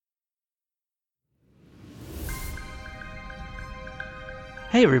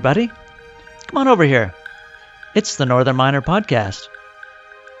Hey everybody, come on over here. It's the Northern Miner Podcast.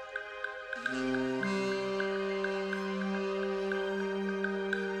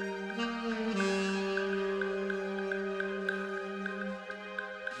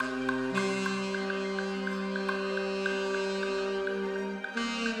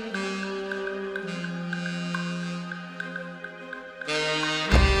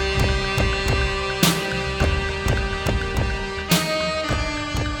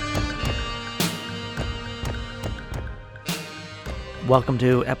 Welcome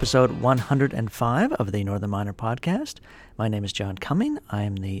to episode 105 of the Northern Miner Podcast. My name is John Cumming. I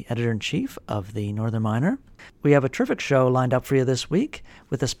am the editor-in-chief of the Northern Miner. We have a terrific show lined up for you this week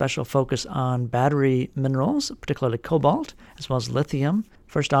with a special focus on battery minerals, particularly cobalt, as well as lithium.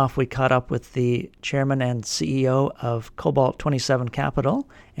 First off, we caught up with the chairman and CEO of Cobalt 27 Capital,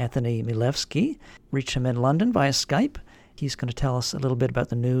 Anthony Milewski. Reached him in London via Skype. He's going to tell us a little bit about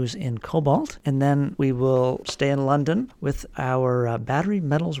the news in Cobalt, and then we will stay in London with our Battery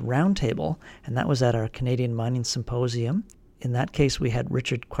Metals Roundtable, and that was at our Canadian Mining Symposium. In that case, we had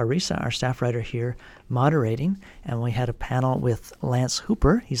Richard Quarisa, our staff writer here, moderating, and we had a panel with Lance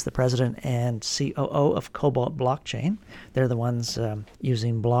Hooper. He's the president and COO of Cobalt Blockchain. They're the ones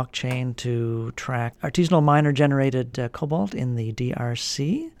using blockchain to track artisanal miner-generated cobalt in the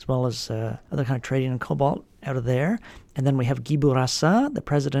DRC, as well as other kind of trading in cobalt out of there. And then we have Bourassa, the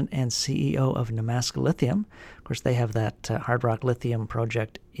president and CEO of Nemaska Lithium. Of course, they have that hard rock lithium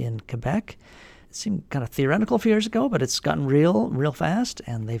project in Quebec. It seemed kind of theoretical a few years ago, but it's gotten real fast,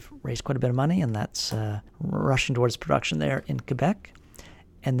 and they've raised quite a bit of money, and that's rushing towards production there in Quebec.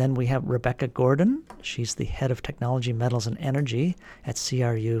 And then we have Rebecca Gordon. She's the head of technology, metals, and energy at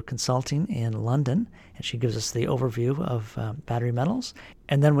CRU Consulting in London, and she gives us the overview of battery metals.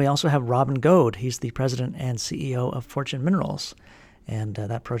 And then we also have Robin Goad. He's the president and CEO of Fortune Minerals, and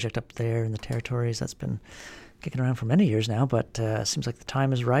that project up there in the territories, that's been kicking around for many years now, but seems like the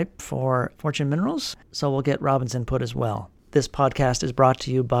time is ripe for Fortune Minerals, so we'll get Robin's input as well. This podcast is brought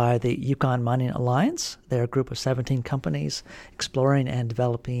to you by the Yukon Mining Alliance. They're a group of 17 companies exploring and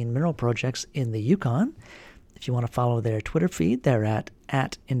developing mineral projects in the Yukon. If you want to follow their Twitter feed, they're at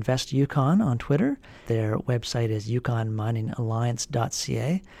InvestYukon on Twitter. Their website is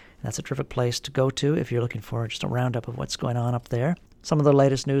yukonminingalliance.ca. That's a terrific place to go to if you're looking for just a roundup of what's going on up there. Some of the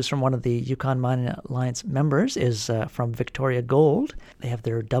latest news from one of the Yukon Mining Alliance members is from Victoria Gold. They have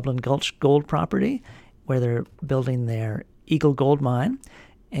their Dublin Gulch gold property where they're building their Eagle Gold Mine,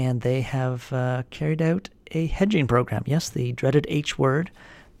 and they have carried out a hedging program. Yes, the dreaded H word,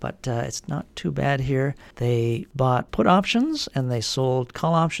 but it's not too bad here. They bought put options and they sold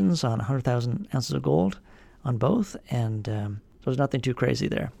call options on 100,000 ounces of gold on both, and so there's nothing too crazy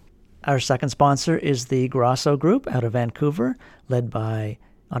there. Our second sponsor is the Grosso Group out of Vancouver, led by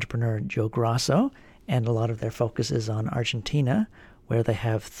entrepreneur Joe Grosso, and a lot of their focus is on Argentina, where they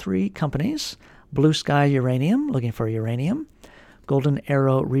have three companies: Blue Sky Uranium, looking for uranium; Golden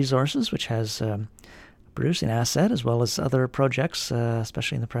Arrow Resources, which has a producing asset, as well as other projects,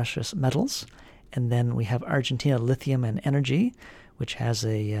 especially in the precious metals. And then we have Argentina Lithium and Energy, which has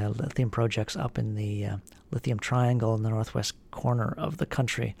a lithium projects up in the lithium triangle in the northwest corner of the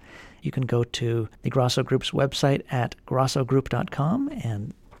country. You can go to the Grosso Group's website at grossogroup.com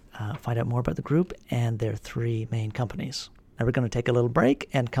and find out more about the group and their three main companies. Now we're going to take a little break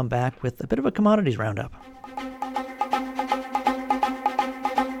and come back with a bit of a commodities roundup.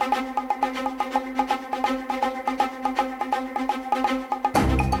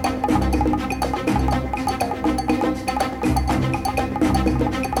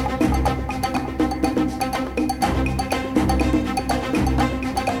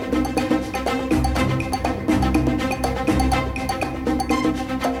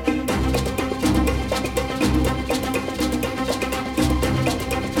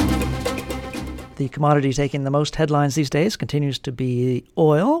 The commodity taking the most headlines these days continues to be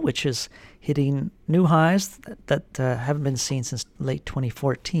oil, which is hitting new highs that haven't been seen since late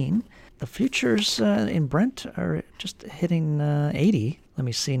 2014. The futures in Brent are just hitting 80. Let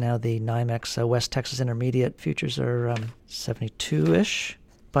me see now. The NYMEX West Texas Intermediate futures are 72-ish.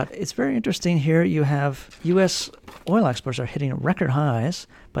 But it's very interesting here. You have U.S. oil exports are hitting record highs,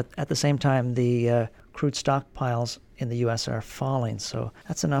 but at the same time, the crude stockpiles in the U.S. are falling, so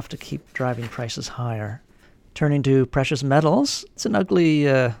that's enough to keep driving prices higher. Turning to precious metals, it's an ugly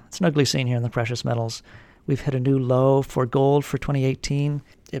scene here in the precious metals. We've hit a new low for gold for 2018.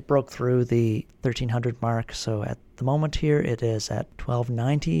 It broke through the 1,300 mark, so at the moment here it is at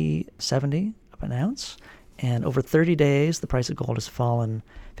 $1,290.70 an ounce. And over 30 days, the price of gold has fallen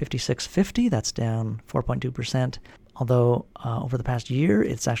 $56.50. That's down 4.2%. although over the past year,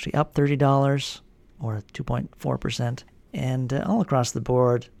 it's actually up $30 or 2.4%. And all across the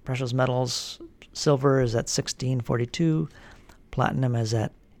board, precious metals, silver is at $16.42, platinum is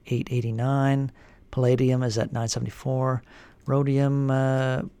at $8.89, palladium is at $9.74,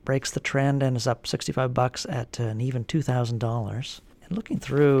 rhodium breaks the trend and is up $65 at an even $2,000. And looking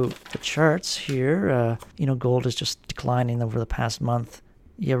through the charts here, gold is just declining over the past month.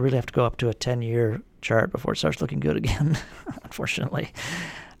 You really have to go up to a 10-year chart before it starts looking good again, unfortunately.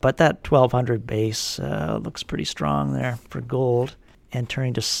 But that 1200 base looks pretty strong there for gold. And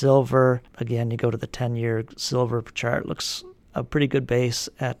turning to silver, again, you go to the 10-year silver chart, looks a pretty good base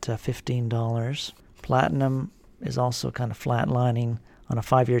at $15. Platinum is also kind of flatlining on a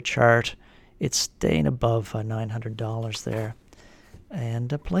 5-year chart. It's staying above $900 there. And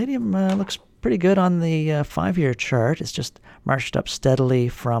palladium looks pretty good on the 5-year chart. It's just marched up steadily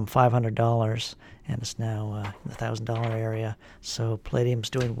from $500 and it's now in the $1,000 area. So palladium's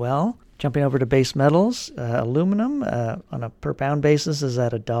doing well. Jumping over to base metals, aluminum on a per pound basis is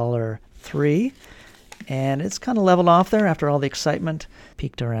at $1.03. And it's kind of leveled off there after all the excitement.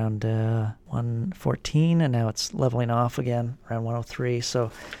 Peaked around 114 and now it's leveling off again around 103.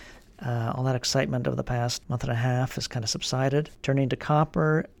 So all that excitement of the past month and a half has kind of subsided. Turning to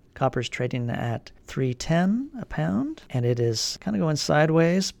copper. Copper's trading at $3.10 a pound, and it is kind of going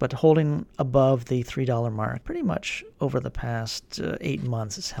sideways, but holding above the $3 mark. Pretty much over the past 8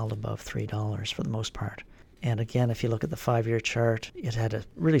 months, it's held above $3 for the most part. And again, if you look at the 5-year chart, it had a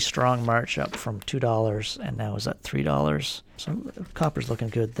really strong march up from $2 and now is at $3. So copper's looking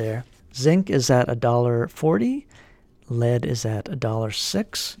good there. Zinc is at $1.40. Lead is at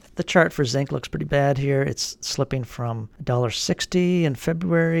 $1.06. The chart for zinc looks pretty bad here. It's slipping from $1.60 in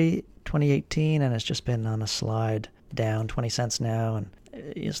February 2018, and it's just been on a slide down 20 cents now, and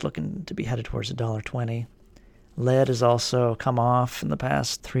is looking to be headed towards $1.20. Lead has also come off in the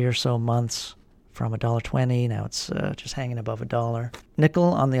past 3 or so months from $1.20. Now it's just hanging above $1. Nickel,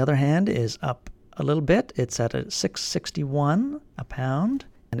 on the other hand, is up a little bit. It's at $6.61 a pound.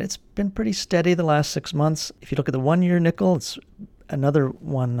 And it's been pretty steady the last 6 months. If you look at the 1-year nickel, it's another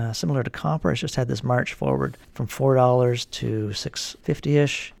one similar to copper. It's just had this march forward from $4 to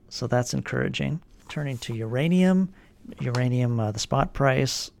 $6.50-ish. So that's encouraging. Turning to uranium. The spot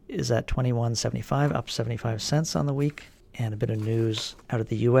price is at $21.75, up 75 cents on the week. And a bit of news out of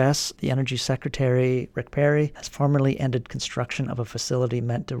the U.S. The Energy Secretary, Rick Perry, has formally ended construction of a facility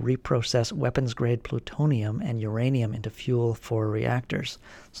meant to reprocess weapons-grade plutonium and uranium into fuel for reactors.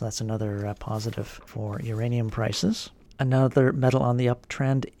 So that's another positive for uranium prices. Another metal on the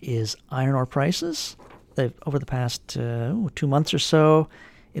uptrend is iron ore prices. Over the past 2 months or so,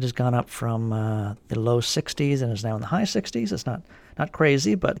 it has gone up from the low 60s and is now in the high 60s. It's not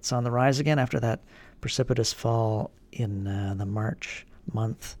crazy, but it's on the rise again after that precipitous fall in the March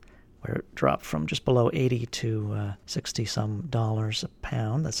month, where it dropped from just below 80 to 60-some dollars a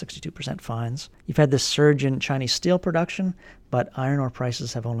pound. That's 62% fines. You've had this surge in Chinese steel production, but iron ore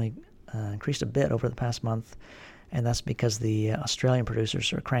prices have only increased a bit over the past month, and that's because the Australian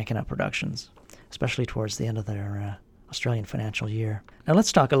producers are cranking up productions, especially towards the end of their Australian financial year. Now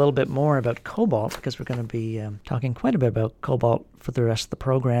let's talk a little bit more about cobalt, because we're going to be talking quite a bit about cobalt for the rest of the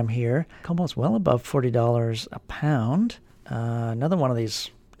program here. Cobalt's well above $40 a pound. Another one of these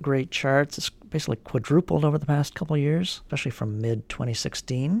great charts. It's basically quadrupled over the past couple of years, especially from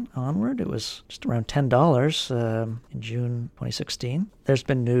mid-2016 onward. It was just around $10 in June 2016. There's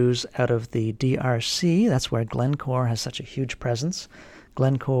been news out of the DRC. That's where Glencore has such a huge presence.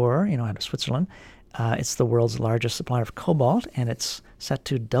 Glencore, out of Switzerland, it's the world's largest supplier of cobalt, and it's set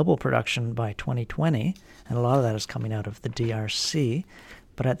to double production by 2020, and a lot of that is coming out of the DRC.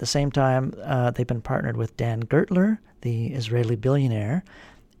 But at the same time, they've been partnered with Dan Gertler, the Israeli billionaire,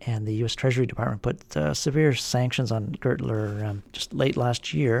 and the U.S. Treasury Department put severe sanctions on Gertler just late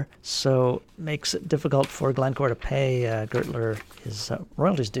last year, so makes it difficult for Glencore to pay Gertler his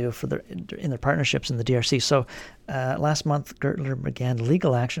royalties due in their partnerships in the DRC. So last month, Gertler began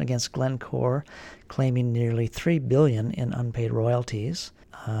legal action against Glencore, claiming nearly $3 billion in unpaid royalties.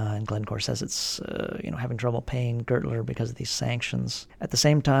 And Glencore says it's having trouble paying Gertler because of these sanctions. At the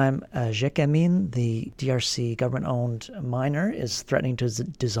same time, Gécamines, the DRC government-owned miner, is threatening to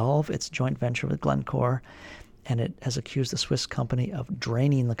dissolve its joint venture with Glencore, and it has accused the Swiss company of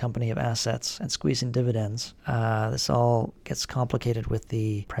draining the company of assets and squeezing dividends. This all gets complicated with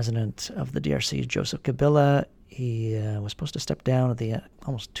the president of the DRC, Joseph Kabila. He was supposed to step down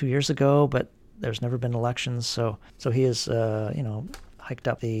almost 2 years ago, but there's never been elections, so he is hiked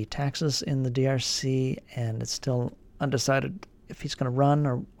up the taxes in the DRC, and it's still undecided if he's going to run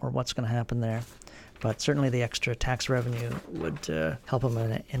or what's going to happen there. but certainly the extra tax revenue would help him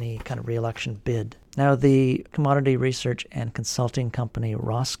in any kind of re-election bid. Now, the commodity research and consulting company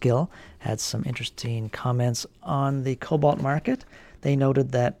Roskill had some interesting comments on the cobalt market. They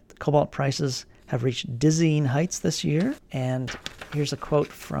noted that cobalt prices have reached dizzying heights this year, and here's a quote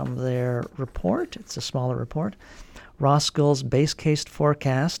from their report. It's a smaller report. Roskill's base case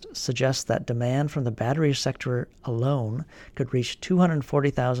forecast suggests that demand from the battery sector alone could reach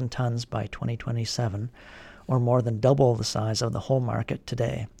 240,000 tons by 2027, or more than double the size of the whole market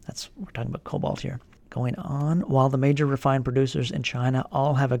today. We're talking about cobalt here. Going on, while the major refined producers in China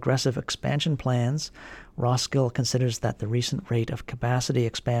all have aggressive expansion plans, Roskill considers that the recent rate of capacity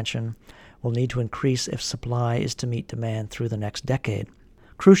expansion will need to increase if supply is to meet demand through the next decade.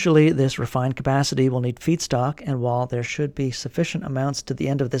 Crucially, this refined capacity will need feedstock, and while there should be sufficient amounts to the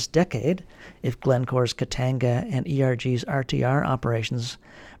end of this decade, if Glencore's Katanga and ERG's RTR operations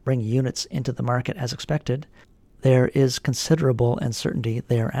bring units into the market as expected, there is considerable uncertainty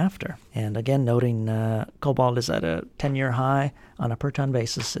thereafter. And again, noting cobalt is at a 10-year high on a per-ton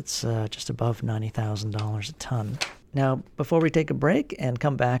basis. It's just above $90,000 a ton. Now, before we take a break and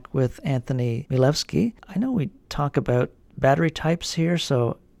come back with Anthony Milewski, I know we talk about battery types here,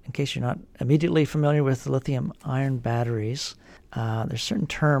 so in case you're not immediately familiar with lithium-ion batteries, there's certain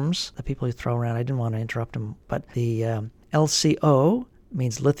terms that people throw around. I didn't want to interrupt them, but the LCO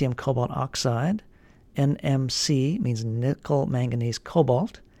means lithium cobalt oxide, NMC means nickel manganese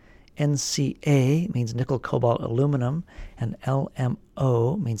cobalt, NCA means nickel cobalt aluminum, and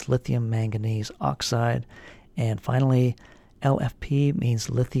LMO means lithium manganese oxide, and finally LFP means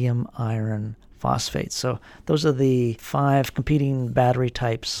lithium iron phosphate. So those are the 5 competing battery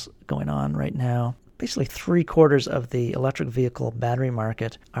types going on right now. Basically 3/4 of the electric vehicle battery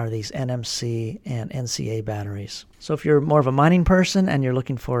market are these NMC and NCA batteries. So if you're more of a mining person and you're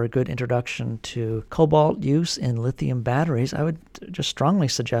looking for a good introduction to cobalt use in lithium batteries, I would just strongly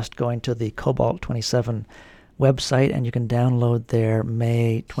suggest going to the Cobalt 27 website, and you can download their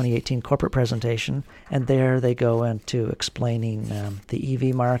May 2018 corporate presentation, and there they go into explaining the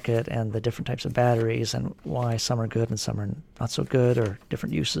EV market and the different types of batteries and why some are good and some are not so good, or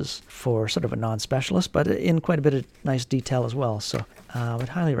different uses for sort of a non-specialist, but in quite a bit of nice detail as well. So I would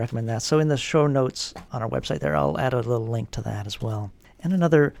highly recommend that. So in the show notes on our website there, I'll add a little link to that as well. And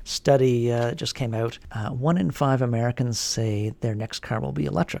another study just came out. 1 in 5 Americans say their next car will be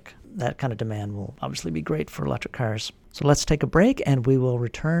electric. That kind of demand will obviously be great for electric cars. So let's take a break, and we will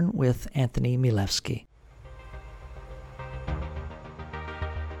return with Anthony Milewski.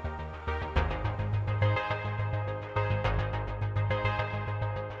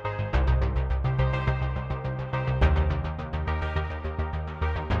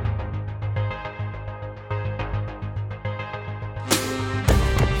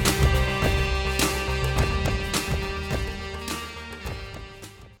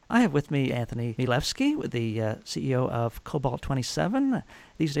 I have with me Anthony Milewski, the CEO of Cobalt 27.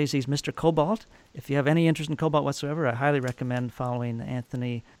 These days he's Mr. Cobalt. If you have any interest in cobalt whatsoever, I highly recommend following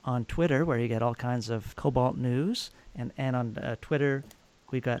Anthony on Twitter, where you get all kinds of cobalt news. And on Twitter,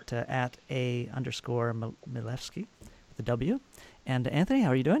 we've got at @A_Milewski with a W. And Anthony,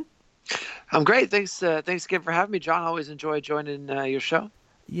 how are you doing? I'm great. Thanks again for having me, John. I always enjoy joining your show.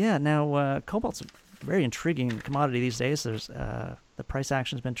 Yeah, now cobalt's a very intriguing commodity these days. There's the price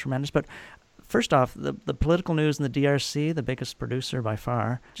action has been tremendous. But first off, the political news in the DRC, the biggest producer by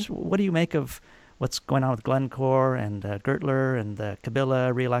far. Just what do you make of what's going on with Glencore and Gertler and the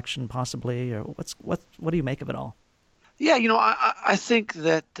Kabila re-election possibly? Or what do you make of it all? Yeah, I think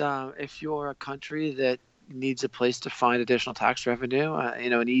that if you're a country that needs a place to find additional tax revenue,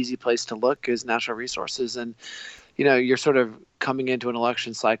 an easy place to look is natural resources. And, you're sort of coming into an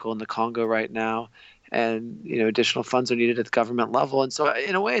election cycle in the Congo right now. And, additional funds are needed at the government level. And so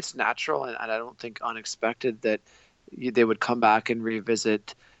in a way, it's natural and I don't think unexpected that they would come back and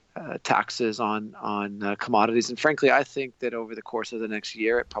revisit taxes on commodities. And frankly, I think that over the course of the next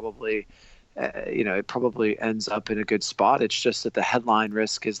year, it probably ends up in a good spot. It's just that the headline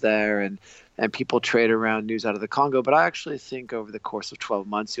risk is there and people trade around news out of the Congo. But I actually think over the course of 12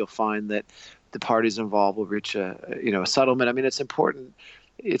 months, you'll find that the parties involved will reach a settlement. I mean, it's important.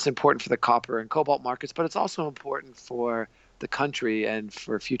 It's important for the copper and cobalt markets, but it's also important for the country and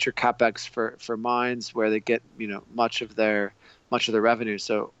for future capex for mines where they get much of their revenue.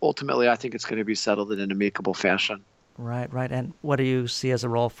 So ultimately, I think it's going to be settled in an amicable fashion. Right. And what do you see as a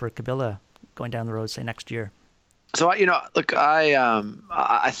role for Kabila going down the road, say next year? So look,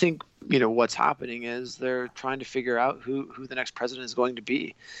 I think what's happening is they're trying to figure out who the next president is going to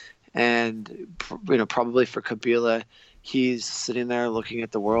be, and probably for Kabila, he's sitting there looking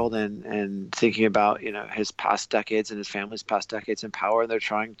at the world and thinking about, his past decades and his family's past decades in power. And they're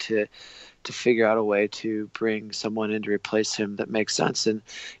trying to figure out a way to bring someone in to replace him that makes sense. And,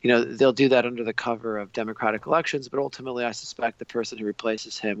 they'll do that under the cover of democratic elections. But ultimately, I suspect the person who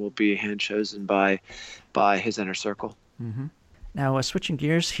replaces him will be hand chosen by his inner circle. Mm-hmm. Now, switching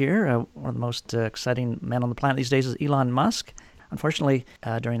gears here, one of the most exciting men on the planet these days is Elon Musk. Unfortunately,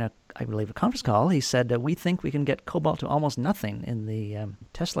 during I believe a conference call, he said, we think we can get cobalt to almost nothing in the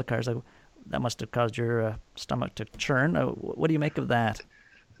Tesla cars. That must have caused your stomach to churn. What do you make of that?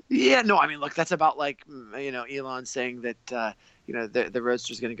 Yeah, no, I mean, look, that's about like, Elon saying that, the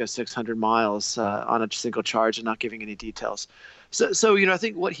Roadster is going to go 600 miles on a single charge and not giving any details. So, I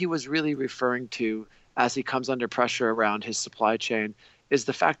think what he was really referring to as he comes under pressure around his supply chain is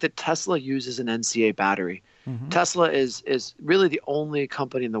the fact that Tesla uses an NCA battery. Mm-hmm. Tesla is really the only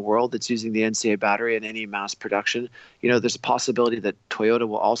company in the world that's using the NCA battery in any mass production. There's a possibility that Toyota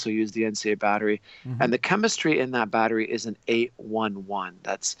will also use the NCA battery. Mm-hmm. And the chemistry in that battery is an 811.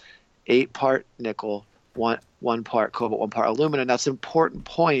 That's 8 part nickel, one part cobalt, 1 part aluminum. That's an important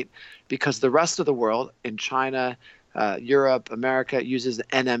point because the rest of the world in China, Europe, America uses the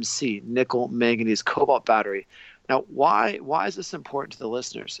NMC, nickel, manganese, cobalt battery. Now, why is this important to the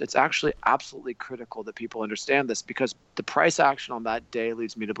listeners? It's actually absolutely critical that people understand this because the price action on that day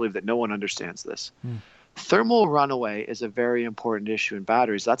leads me to believe that no one understands this. Thermal runaway is a very important issue in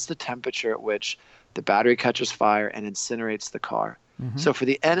batteries. That's the temperature at which the battery catches fire and incinerates the car. Mm-hmm. So for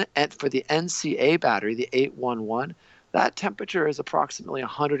the NCA battery, the 811, that temperature is approximately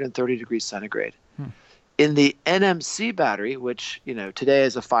 130 degrees centigrade. In the NMC battery, which today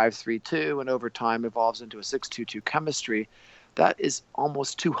is a 532 and over time evolves into a 622 chemistry, that is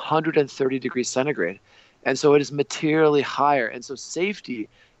almost 230 degrees centigrade. And so it is materially higher. And so safety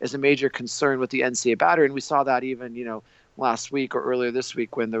is a major concern with the NCA battery. And we saw that even, last week or earlier this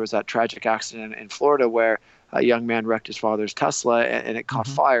week when there was that tragic accident in Florida where a young man wrecked his father's Tesla and it caught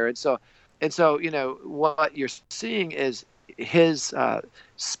fire. And so, what you're seeing is his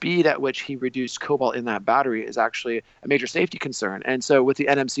speed at which he reduced cobalt in that battery is actually a major safety concern. And so with the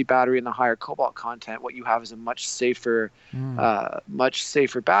NMC battery and the higher cobalt content, what you have is a much safer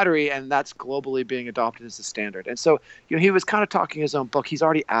battery, and that's globally being adopted as the standard. And so, he was kind of talking his own book. He's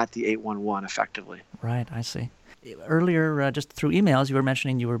already at the 811 effectively. Right, I see. Earlier, just through emails, you were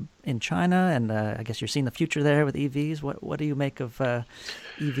mentioning you were in China, and I guess you're seeing the future there with EVs. What do you make of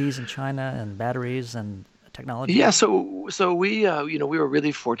EVs in China and batteries and technology? Yeah, so we we were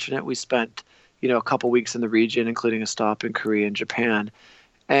really fortunate. We spent a couple weeks in the region, including a stop in Korea and Japan,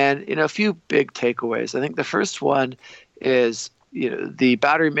 and a few big takeaways. I think the first one is the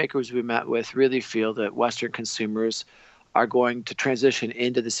battery makers we met with really feel that Western consumers are going to transition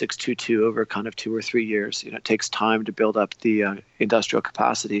into the 622 over kind of 2 or 3 years. It takes time to build up the industrial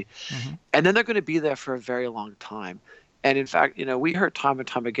capacity, and then they're going to be there for a very long time. And in fact, we heard time and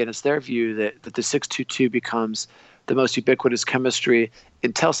time again, it's their view that the 622 becomes the most ubiquitous chemistry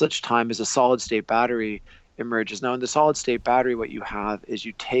until such time as a solid state battery emerges. Now, in the solid state battery, what you have is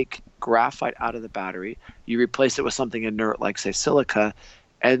you take graphite out of the battery, you replace it with something inert like, say, silica,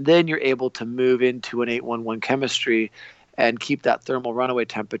 and then you're able to move into an 811 chemistry and keep that thermal runaway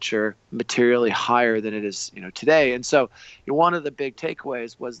temperature materially higher than it is today. And so one of the big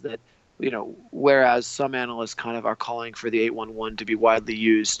takeaways was that whereas some analysts kind of are calling for the 811 to be widely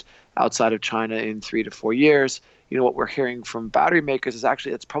used outside of China in 3 to 4 years, what we're hearing from battery makers is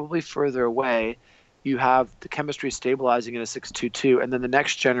actually it's probably further away. You have the chemistry stabilizing in a 622, and then the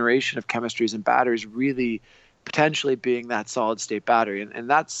next generation of chemistries and batteries really potentially being that solid state battery. And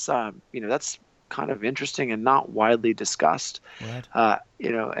that's, that's kind of interesting and not widely discussed. Right.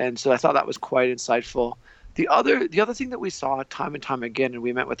 And so I thought that was quite insightful. The other thing that we saw time and time again, and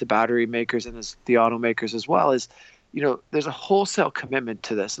we met with the battery makers and the automakers as well, is, there's a wholesale commitment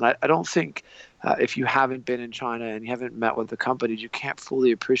to this. And I don't think if you haven't been in China and you haven't met with the companies, you can't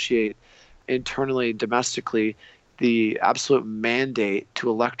fully appreciate internally, domestically, the absolute mandate to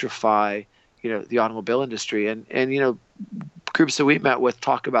electrify, the automobile industry. And groups that we met with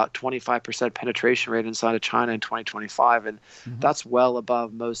talk about 25% penetration rate inside of China in 2025. And that's well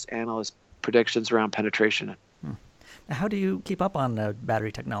above most analysts' predictions around penetration. How do you keep up on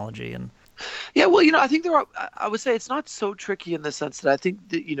battery technology? And yeah, well, I think I would say it's not so tricky in the sense that I think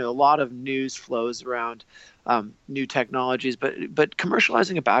that, a lot of news flows around new technologies, but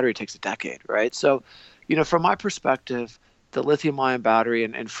commercializing a battery takes a decade, right? So, from my perspective, the lithium-ion battery,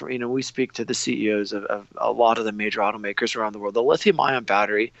 and for, we speak to the CEOs of a lot of the major automakers around the world. The lithium-ion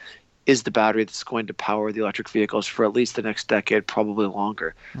battery is the battery that's going to power the electric vehicles for at least the next decade, probably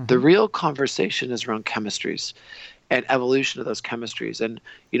longer. The real conversation is around chemistries. and evolution of those chemistries. And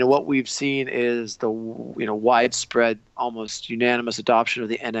what we've seen is the widespread, almost unanimous adoption of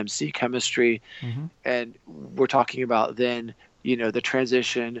the NMC chemistry. Mm-hmm. And we're talking about then the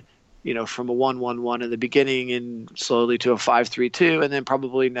transition from a 1-1-1 in the beginning and slowly to a 5-3-2, and then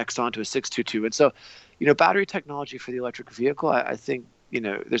probably next on to a 6-2-2. And so battery technology for the electric vehicle, I think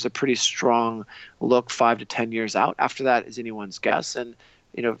there's a pretty strong look 5 to 10 years out. After that is anyone's guess. And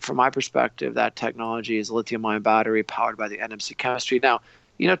from my perspective, that technology is a lithium-ion battery powered by the NMC chemistry. Now,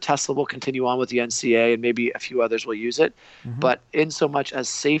 Tesla will continue on with the NCA, and maybe a few others will use it. Mm-hmm. But in so much as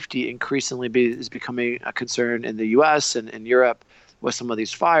safety increasingly is becoming a concern in the U.S. and in Europe with some of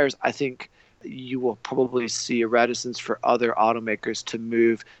these fires, I think you will probably see a reticence for other automakers to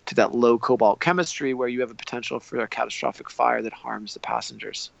move to that low cobalt chemistry where you have a potential for a catastrophic fire that harms the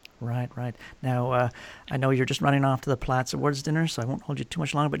passengers. Right. Now, I know you're just running off to the Platts Awards dinner, so I won't hold you too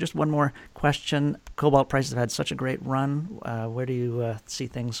much longer, but just one more question. Cobalt prices have had such a great run. Where do you see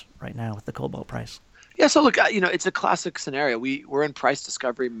things right now with the cobalt price? Yeah, so look, it's a classic scenario. We're in price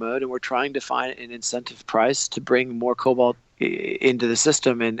discovery mode, and we're trying to find an incentive price to bring more cobalt into the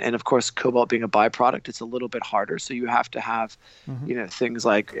system. And of course, cobalt being a byproduct, it's a little bit harder. So you have to have, things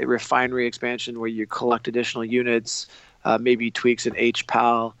like a refinery expansion where you collect additional units, maybe tweaks in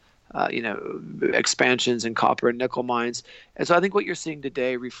HPAL, expansions in copper and nickel mines. And so I think what you're seeing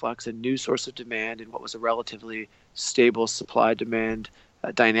today reflects a new source of demand in what was a relatively stable supply-demand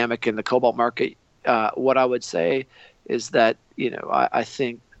dynamic in the cobalt market. What I would say is that, I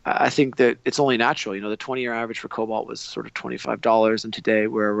think that it's only natural. The 20-year average for cobalt was sort of $25, and today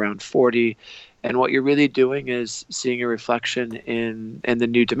we're around $40. And what you're really doing is seeing a reflection in the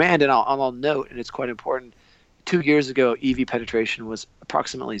new demand. And I'll note, and it's quite important, 2 years ago, EV penetration was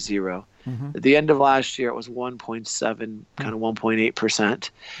approximately 0. Mm-hmm. At the end of last year, it was 1.7, kind of 1.8%.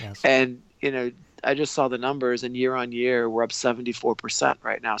 Yes. And, I just saw the numbers, and year on year, we're up 74%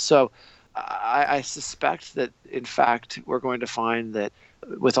 right now. So I suspect that, in fact, we're going to find that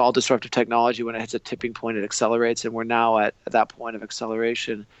with all disruptive technology, when it hits a tipping point, it accelerates. And we're now at that point of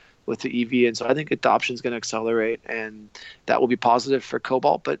acceleration with the EV. And so I think adoption is going to accelerate, and that will be positive for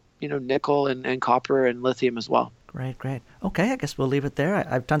cobalt, but, nickel and copper and lithium as well. Great. Okay, I guess we'll leave it there.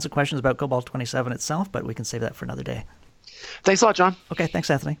 I have tons of questions about Cobalt 27 itself, but we can save that for another day. Thanks a lot, John. Okay,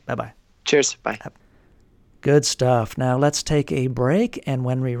 thanks, Anthony. Bye-bye. Cheers. Bye. Good stuff. Now let's take a break, and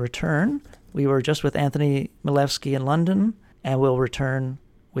when we return, we were just with Anthony Milewski in London, and we'll return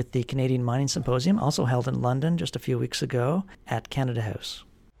with the Canadian Mining Symposium, also held in London just a few weeks ago at Canada House.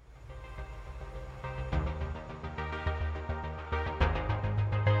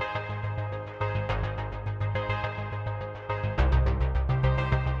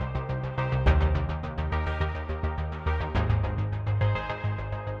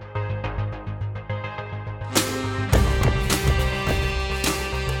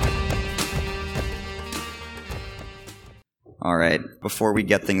 All right, before we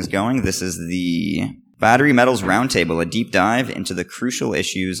get things going, this is the Battery Metals Roundtable, a deep dive into the crucial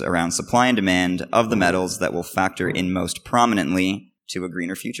issues around supply and demand of the metals that will factor in most prominently to a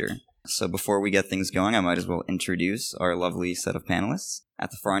greener future. So before we get things going, I might as well introduce our lovely set of panelists. At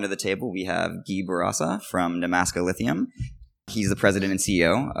the far end of the table, we have Guy Bourassa from Nemaska Lithium. He's the president and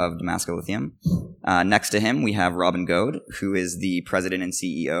CEO of Nemaska Lithium. Next to him, we have Robin Goad, who is the president and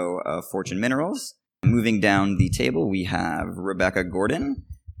CEO of Fortune Minerals. Moving down the table, we have Rebecca Gordon,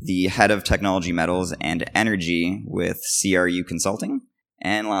 the head of technology metals and energy with CRU Consulting.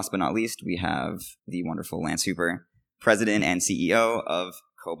 And last but not least, we have the wonderful Lance Hooper, president and CEO of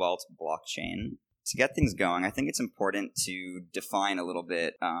Cobalt Blockchain. To get things going, I think it's important to define a little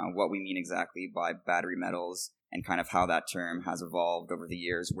bit what we mean exactly by battery metals and kind of how that term has evolved over the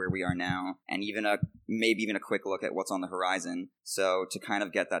years, where we are now, and maybe even a quick look at what's on the horizon. So to kind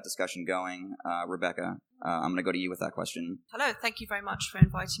of get that discussion going, Rebecca, I'm going to go to you with that question. Hello, thank you very much for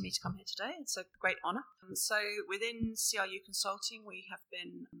inviting me to come here today. It's a great honor. So within CRU Consulting, we have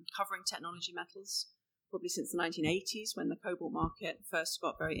been covering technology metals probably since the 1980s, when the cobalt market first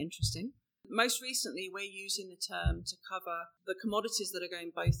got very interesting. Most recently, we're using the term to cover the commodities that are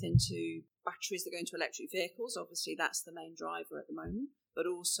going both into batteries that go into electric vehicles. Obviously, that's the main driver at the moment, but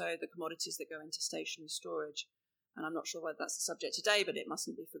also the commodities that go into stationary storage. And I'm not sure whether that's the subject today, but it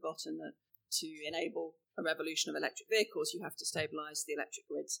mustn't be forgotten that to enable a revolution of electric vehicles, you have to stabilise the electric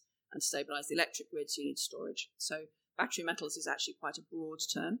grids. And to stabilise the electric grids, you need storage. So battery metals is actually quite a broad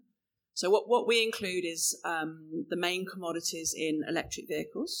term. So what we include is the main commodities in electric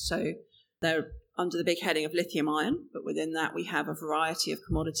vehicles. So they're under the big heading of lithium ion, but within that we have a variety of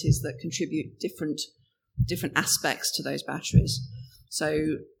commodities that contribute different aspects to those batteries.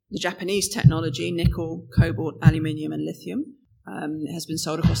 So The Japanese technology, nickel, cobalt, aluminium, and lithium, has been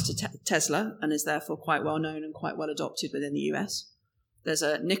sold across to Tesla and is therefore quite well known and quite well adopted within the US. There's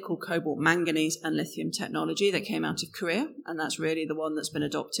a nickel, cobalt, manganese, and lithium technology that came out of Korea, and that's really the one that's been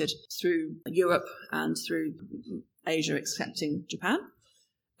adopted through Europe and through Asia, excepting Japan.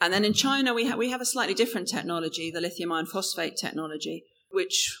 And then in China, we have a slightly different technology, the lithium iron phosphate technology,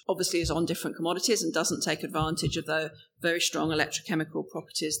 which obviously is on different commodities and doesn't take advantage of the very strong electrochemical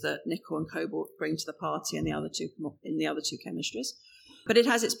properties that nickel and cobalt bring to the party in the other two chemistries. But it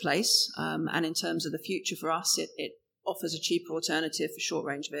has its place, and in terms of the future for us, it offers a cheaper alternative for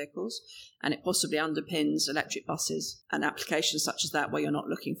short-range vehicles, and it possibly underpins electric buses and applications such as that where you're not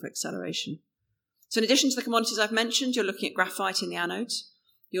looking for acceleration. So in addition to the commodities I've mentioned, you're looking at graphite in the anodes.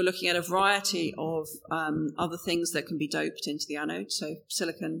 You're looking at a variety of other things that can be doped into the anode, so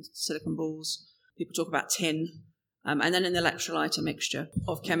silicon balls. People talk about tin. And then an electrolyte, a mixture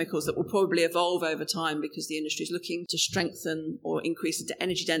of chemicals that will probably evolve over time because the industry is looking to strengthen or increase the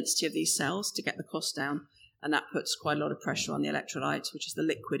energy density of these cells to get the cost down. And that puts quite a lot of pressure on the electrolyte, which is the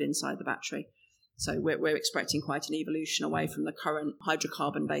liquid inside the battery. So we're expecting quite an evolution away from the current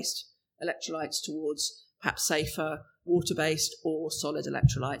hydrocarbon-based electrolytes towards perhaps safer water-based or solid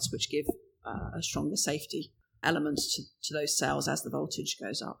electrolytes, which give a stronger safety element to those cells as the voltage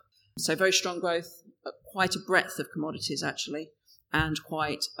goes up. So very strong growth, quite a breadth of commodities actually, and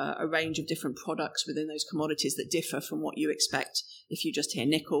quite a range of different products within those commodities that differ from what you expect if you just hear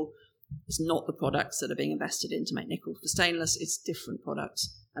nickel. It's not the products that are being invested in to make nickel for stainless, it's different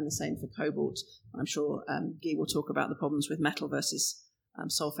products, and the same for cobalt. I'm sure Guy will talk about the problems with metal versus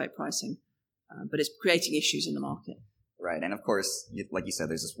sulfate pricing, but it's creating issues in the market. Right, and of course, like you said,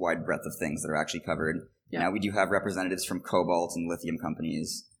 there's this wide breadth of things that are actually covered. Yeah. Now, we do have representatives from cobalt and lithium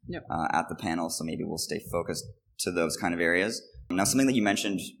companies at the panel, so maybe we'll stay focused to those kind of areas. Now, something that you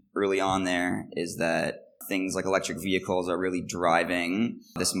mentioned early on there is that things like electric vehicles are really driving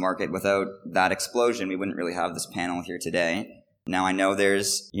this market. Without that explosion, we wouldn't really have this panel here today. Now, I know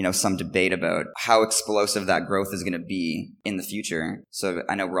there's, some debate about how explosive that growth is going to be in the future. So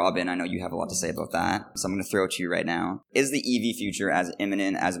I know, Robin, you have a lot to say about that. So I'm going to throw it to you right now. Is the EV future as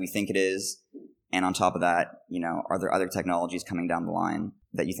imminent as we think it is? And on top of that, are there other technologies coming down the line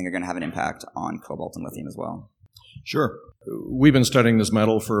that you think are going to have an impact on cobalt and lithium as well? Sure. We've been studying this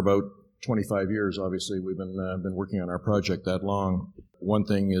metal for about 25 years. Obviously, we've been working on our project that long. One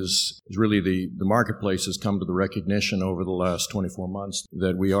thing is really the marketplace has come to the recognition over the last 24 months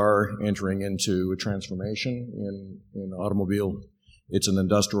that we are entering into a transformation in automobile. It's an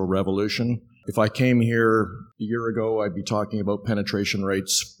industrial revolution. If I came here a year ago, I'd be talking about penetration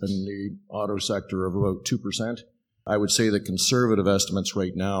rates in the auto sector of about 2%. I would say that conservative estimates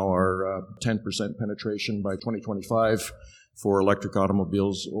right now are 10% penetration by 2025 for electric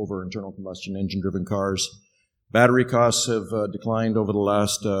automobiles over internal combustion engine-driven cars. Battery costs have declined over the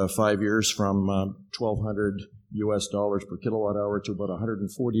last 5 years from $1,200 per kilowatt hour to about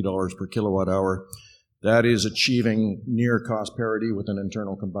 $140 per kilowatt hour. That is achieving near cost parity with an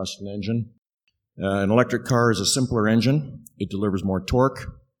internal combustion engine. An electric car is a simpler engine. It delivers more torque.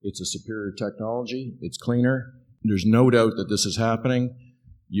 It's a superior technology. It's cleaner. There's no doubt that this is happening.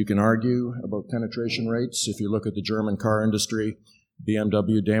 You can argue about penetration rates. If you look at the German car industry,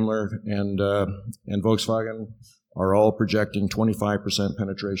 BMW, Daimler, and Volkswagen are all projecting 25%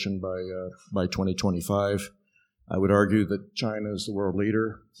 penetration by 2025. I would argue that China is the world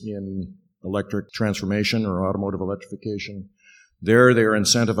leader in electric transformation or automotive electrification. There, they are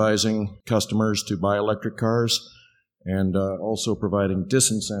incentivizing customers to buy electric cars and also providing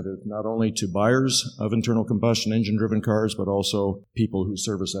disincentive not only to buyers of internal combustion engine-driven cars, but also people who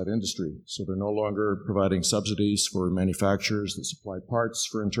service that industry. So they're no longer providing subsidies for manufacturers that supply parts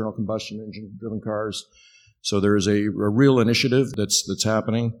for internal combustion engine-driven cars. So there is a real initiative that's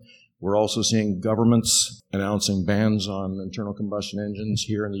happening. We're also seeing governments announcing bans on internal combustion engines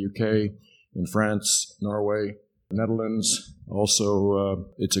here in the UK, in France, Norway, Netherlands. Also,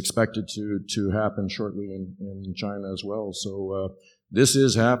 it's expected to happen shortly in China as well. So this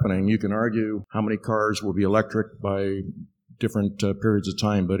is happening. You can argue how many cars will be electric by different periods of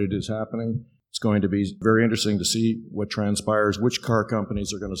time, but it is happening. It's going to be very interesting to see what transpires, which car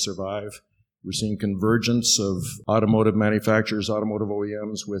companies are going to survive. We're seeing convergence of automotive manufacturers, automotive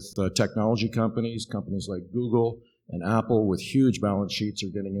OEMs with technology companies like Google and Apple with huge balance sheets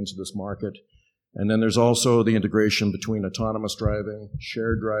are getting into this market. And then there's also the integration between autonomous driving,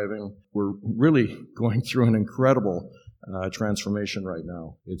 shared driving. We're really going through an incredible transformation right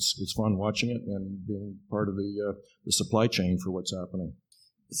now. It's fun watching it and being part of the supply chain for what's happening.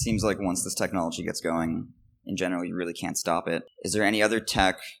 It seems like once this technology gets going, in general, you really can't stop it. Is there any other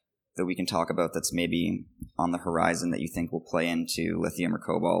tech that we can talk about that's maybe on the horizon that you think will play into lithium or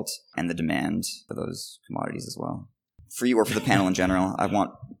cobalt and the demand for those commodities as well? For you or for the panel in general.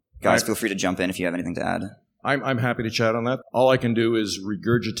 Guys, feel free to jump in if you have anything to add. I'm happy to chat on that. All I can do is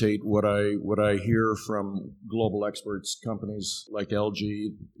regurgitate what I hear from global experts, companies like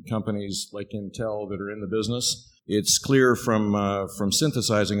LG, companies like Intel that are in the business. It's clear from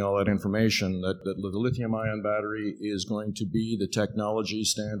synthesizing all that information that the lithium-ion battery is going to be the technology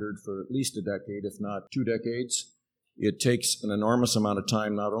standard for at least a decade, if not 2 decades. It takes an enormous amount of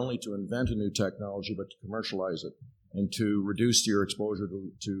time not only to invent a new technology, but to commercialize it and to reduce your exposure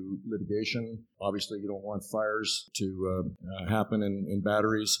to litigation. Obviously, you don't want fires to happen in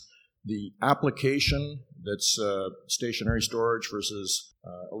batteries. The application that's stationary storage versus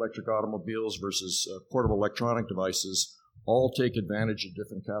electric automobiles versus portable electronic devices all take advantage of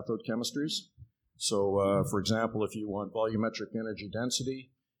different cathode chemistries. So, for example, if you want volumetric energy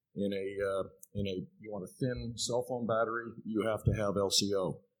density you want a thin cell phone battery, you have to have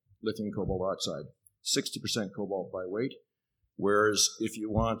LCO, lithium cobalt oxide, 60% cobalt by weight. Whereas if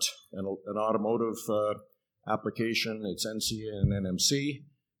you want an automotive application, it's NCA and NMC.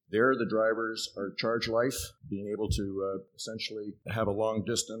 There, the drivers are charge life, being able to essentially have a long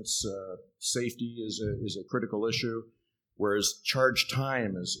distance. Safety is a critical issue, whereas charge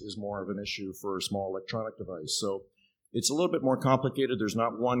time is more of an issue for a small electronic device. So it's a little bit more complicated. There's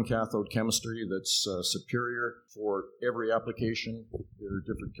not one cathode chemistry that's superior for every application. There are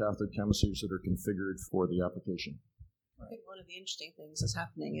different cathode chemistries that are configured for the application. I think one of the interesting things that's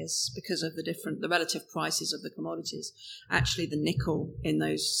happening is because of the relative prices of the commodities, actually the nickel in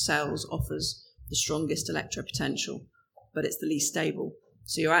those cells offers the strongest electropotential, but it's the least stable.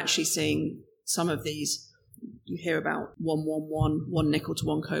 So you're actually seeing some of these, you hear about 1 nickel to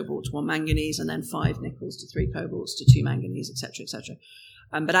 1 cobalt to 1 manganese, and then 5 nickels to 3 cobalts to 2 manganese, etc., etc.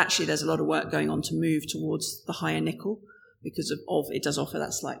 But actually there's a lot of work going on to move towards the higher nickel because of it does offer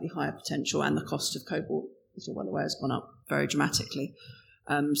that slightly higher potential, and the cost of cobalt, as you're well aware, has gone up very dramatically.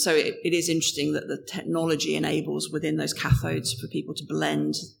 So it is interesting that the technology enables within those cathodes for people to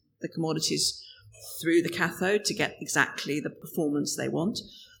blend the commodities through the cathode to get exactly the performance they want.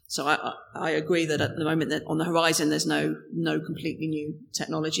 So I agree that at the moment that on the horizon there's no completely new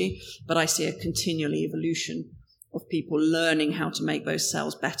technology, but I see a continual evolution of people learning how to make those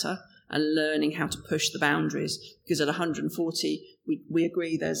cells better and learning how to push the boundaries. Because at 140, we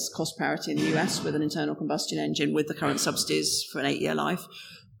agree there's cost parity in the US with an internal combustion engine with the current subsidies for an 8-year life,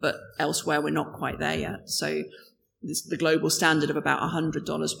 but elsewhere we're not quite there yet. So the global standard of about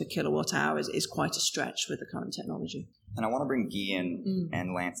 $100 per kilowatt hour is quite a stretch with the current technology. And I want to bring Guy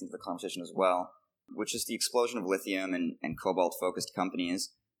and Lance into the conversation as well, which is the explosion of lithium and cobalt-focused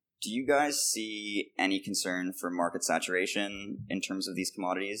companies. Do you guys see any concern for market saturation in terms of these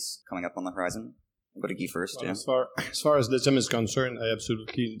commodities coming up on the horizon? I'll go to Guy first. Well, as far as lithium is concerned, I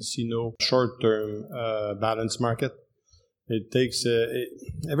absolutely see no short-term balanced market. It takes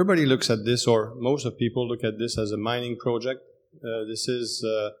everybody looks at this, or most of people look at this as a mining project. This is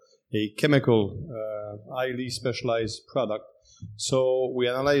a chemical, highly specialized product. So we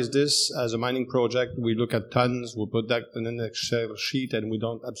analyze this as a mining project. We look at tons, we put that in an Excel sheet, and we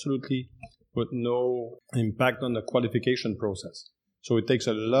don't absolutely put no impact on the qualification process. So it takes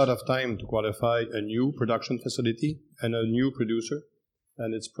a lot of time to qualify a new production facility and a new producer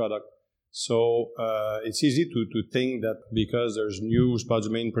and its product. So it's easy to think that because there's new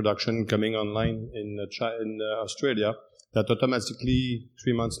spodumene production coming online in Australia, that automatically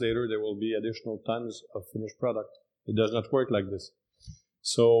 3 months later there will be additional tons of finished product. It does not work like this.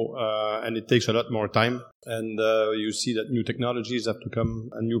 So, and it takes a lot more time. And you see that new technologies have to come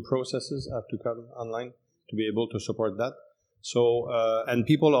and new processes have to come online to be able to support that. So, and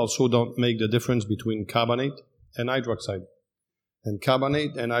people also don't make the difference between carbonate and hydroxide. And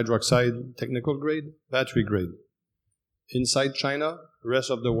carbonate and hydroxide, technical grade, battery grade. Inside China,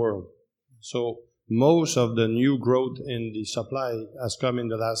 rest of the world. So most of the new growth in the supply has come in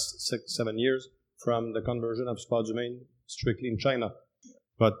the last 6-7 years from the conversion of spodumene strictly in China.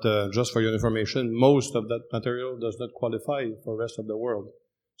 But just for your information, most of that material does not qualify for the rest of the world.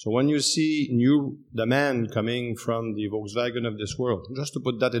 So when you see new demand coming from the Volkswagen of this world, just to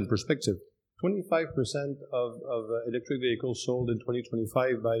put that in perspective, 25% of electric vehicles sold in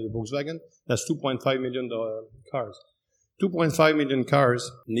 2025 by Volkswagen, that's 2.5 million cars. 2.5 million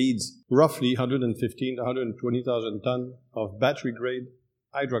cars needs roughly 115,000 to 120,000 tons of battery-grade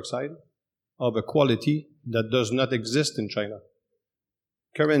hydroxide of a quality that does not exist in China.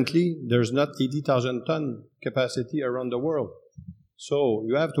 Currently, there's not 80,000 ton capacity around the world. So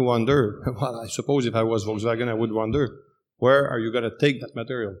you have to wonder, well, I suppose if I was Volkswagen, I would wonder, where are you going to take that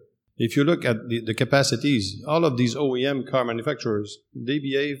material? if you look at the capacities, all of these OEM car manufacturers, they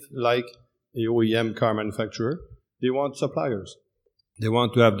behave like a OEM car manufacturer. They want suppliers. They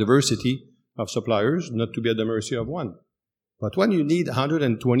want to have diversity of suppliers, not to be at the mercy of one. But when you need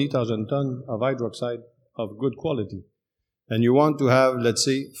 120,000 tons of hydroxide of good quality, and you want to have, let's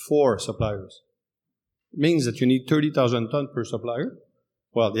say, 4 suppliers, it means that you need 30,000 tons per supplier.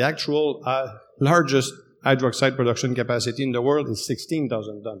 Well, the actual largest hydroxide production capacity in the world is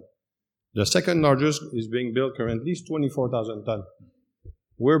 16,000 tons. The second largest is being built currently is 24,000 tons.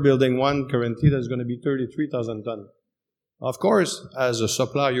 We're building one currently that's going to be 33,000 tons. Of course, as a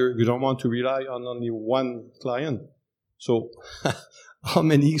supplier, you don't want to rely on only one client. So, how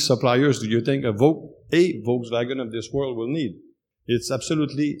many suppliers do you think a Volkswagen of this world will need? It's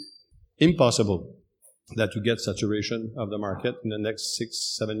absolutely impossible that you get saturation of the market in the next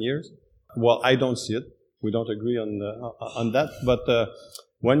 6-7 years. Well, I don't see it. We don't agree on that. But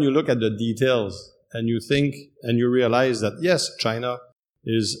when you look at the details and you think and you realize that, yes, China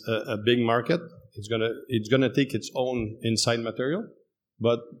is a big market. It's gonna take its own inside material.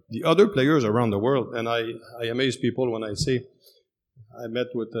 But the other players around the world, and I amaze people when I say, I met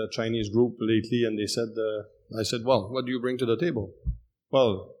with a Chinese group lately and they said, I said, well, what do you bring to the table?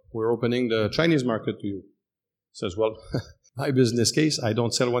 Well, we're opening the Chinese market to you. He says, well, my business case, I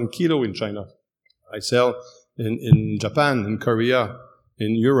don't sell 1 kilo in China. I sell in Japan, in Korea,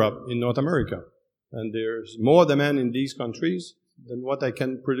 in Europe, in North America. And there's more demand in these countries than what I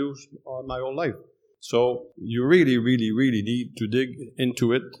can produce all my whole life. So you really, really, really need to dig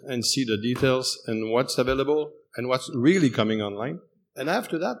into it and see the details and what's available and what's really coming online. And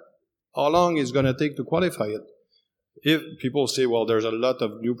after that, how long it's going to take to qualify it? If people say, well, there's a lot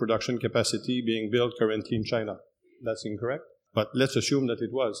of new production capacity being built currently in China, that's incorrect. But let's assume that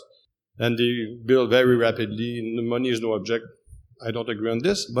it was. And they build very rapidly, and money is no object. I don't agree on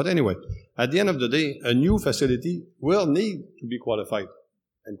this. But anyway, at the end of the day, a new facility will need to be qualified.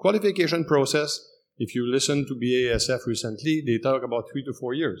 And qualification process, if you listen to BASF recently, they talk about 3 to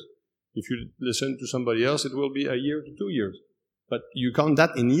 4 years. If you listen to somebody else, it will be 1 year to 2 years. But you count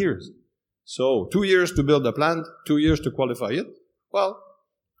that in years. So 2 years to build a plant, 2 years to qualify it. Well,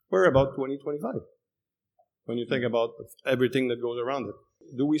 we're about 2025 when you think about everything that goes around it.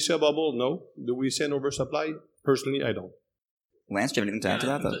 Do we see a bubble? No. Do we see an oversupply? Personally, I don't. Lance, do you have anything to add to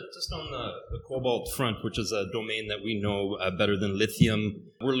that? Though? Just on the cobalt front, which is a domain that we know better than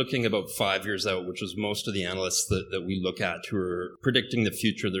lithium, we're looking about 5 years out, which is most of the analysts that we look at who are predicting the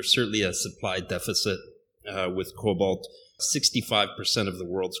future. There's certainly a supply deficit with cobalt. 65% of the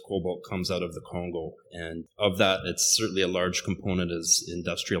world's cobalt comes out of the Congo. And of that, it's certainly a large component is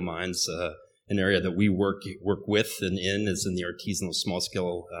industrial mines. An area that we work with and in is in the artisanal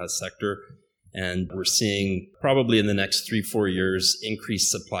small-scale sector. And we're seeing probably in the next 3-4 years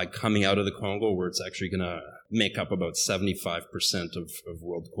increased supply coming out of the Congo, where it's actually going to make up about 75% of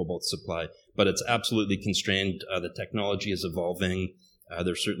world cobalt supply. But it's absolutely constrained. The technology is evolving.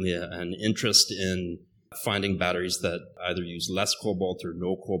 There's certainly an interest in finding batteries that either use less cobalt or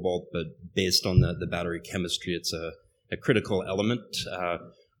no cobalt, but based on the battery chemistry, it's a critical element.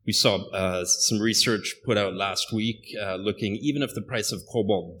 We saw some research put out last week looking, even if the price of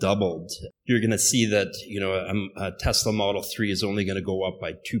cobalt doubled, you're going to see that, a Tesla Model 3 is only going to go up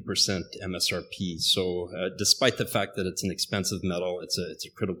by 2% MSRP. So despite the fact that it's an expensive metal, it's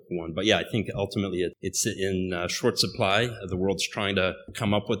a critical one. But yeah, I think ultimately it's in short supply. The world's trying to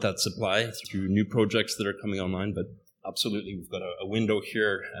come up with that supply through new projects that are coming online. But absolutely, we've got a window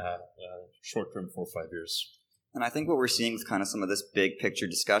here, short term, 4 or 5 years. And I think what we're seeing with kind of some of this big picture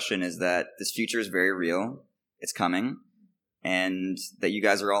discussion is that this future is very real. It's coming. And that you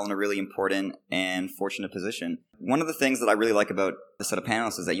guys are all in a really important and fortunate position. One of the things that I really like about the set of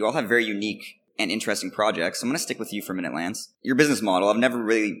panelists is that you all have very unique and interesting projects. So I'm going to stick with you for a minute, Lance. Your business model, I've never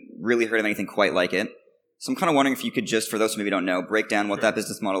really heard of anything quite like it. So I'm kind of wondering if you could just, for those who maybe don't know, break down what that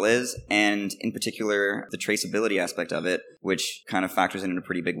business model is, and in particular, the traceability aspect of it, which kind of factors in a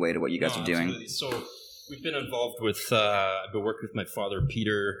pretty big way to what you guys are doing. Absolutely. So we've been involved with, I've been working with my father,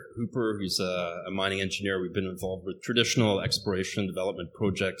 Peter Hooper, who's a mining engineer. We've been involved with traditional exploration and development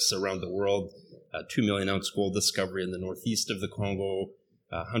projects around the world, 2 million ounce gold discovery in the northeast of the Congo,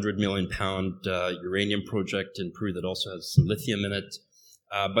 100 million pound uranium project in Peru that also has some lithium in it.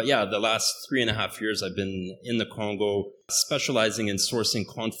 But yeah, the last 3.5 years I've been in the Congo specializing in sourcing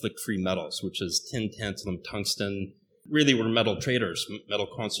conflict-free metals, which is tin, tantalum, tungsten. Really, we're metal traders, metal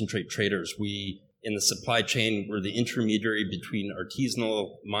concentrate traders. In the supply chain, we're the intermediary between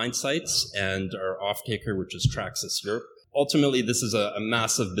artisanal mine sites and our off-taker, which is Traxys Europe. Ultimately, this is a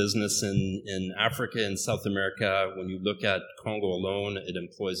massive business in Africa and South America. When you look at Congo alone, it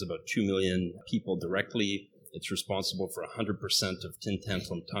employs about 2 million people directly. It's responsible for 100% of tin,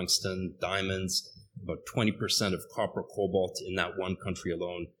 tantalum, tungsten, diamonds, about 20% of copper, cobalt in that one country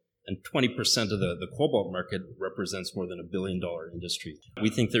alone. And 20% of the cobalt market represents more than $1 billion industry. We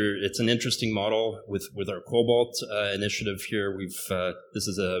think it's an interesting model with our cobalt initiative here. We've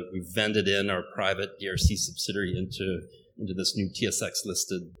vended in our private DRC subsidiary into this new TSX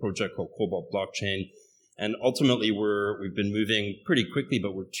listed project called Cobalt Blockchain. And ultimately, we've been moving pretty quickly,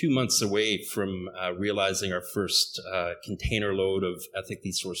 but we're 2 months away from realizing our first container load of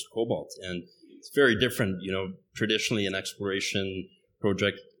ethically sourced cobalt. And it's very different. Traditionally an exploration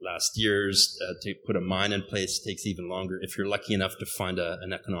project last year's to put a mine in place takes even longer if you're lucky enough to find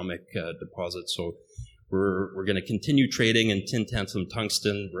an economic deposit. So we're going to continue trading in tin, tantalum,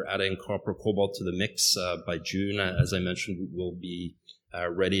 tungsten. We're adding copper, cobalt to the mix by June. As I mentioned, we'll be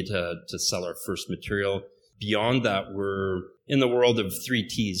ready to sell our first material. Beyond that, we're in the world of 3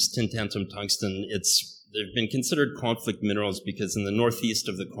 Ts, tin, tantalum, tungsten. They've been considered conflict minerals because in the northeast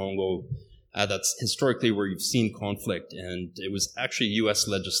of the Congo, that's historically where you've seen conflict. And it was actually U.S.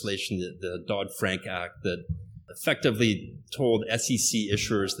 legislation, the Dodd-Frank Act, that effectively told SEC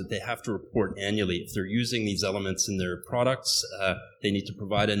issuers that they have to report annually. If they're using these elements in their products, they need to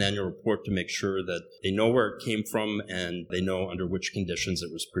provide an annual report to make sure that they know where it came from and they know under which conditions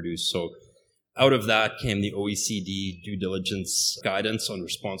it was produced. So out of that came the OECD due diligence guidance on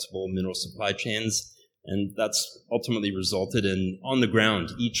responsible mineral supply chains. And that's ultimately resulted in, on the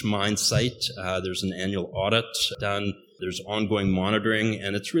ground, each mine site, there's an annual audit done. There's ongoing monitoring,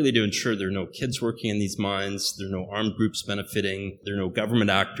 and it's really to ensure there are no kids working in these mines, there are no armed groups benefiting, there are no government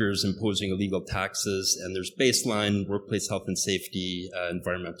actors imposing illegal taxes, and there's baseline workplace health and safety,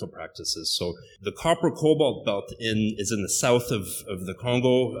 environmental practices. So the copper cobalt belt is in the south of the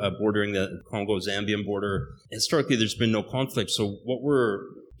Congo, bordering the Congo-Zambian border. Historically, there's been no conflict. So what we're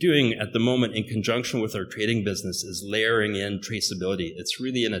doing at the moment in conjunction with our trading business is layering in traceability. It's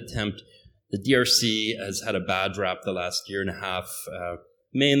really an attempt. The DRC has had a bad rap the last year and a half,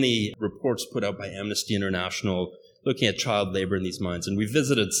 mainly reports put out by Amnesty International looking at child labor in these mines. And we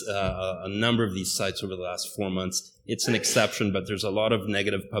visited a number of these sites over the last 4 months. It's an exception, but there's a lot of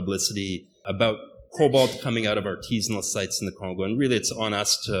negative publicity about cobalt coming out of artisanal sites in the Congo. And really, it's on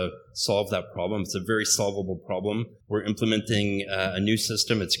us to solve that problem. It's a very solvable problem. We're implementing a new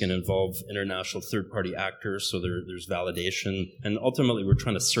system. It's going to involve international third-party actors, so there's validation. And ultimately, we're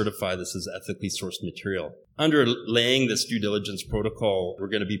trying to certify this as ethically sourced material. Underlaying this due diligence protocol, we're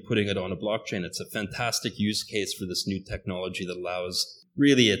going to be putting it on a blockchain. It's a fantastic use case for this new technology that allows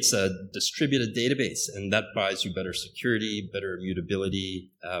really, it's a distributed database, and that buys you better security, better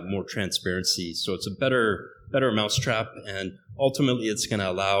immutability, more transparency. So it's a better mousetrap, and ultimately it's going to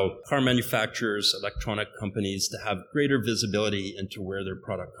allow car manufacturers, electronic companies to have greater visibility into where their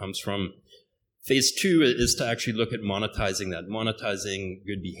product comes from. Phase 2 is to actually look at monetizing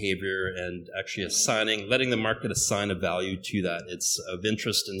good behavior and actually letting the market assign a value to that. It's of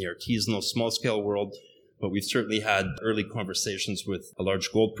interest in the artisanal small-scale world, but we've certainly had early conversations with a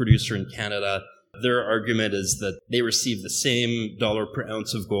large gold producer in Canada. Their argument is that they receive the same dollar per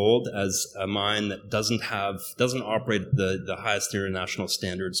ounce of gold as a mine that doesn't operate the highest international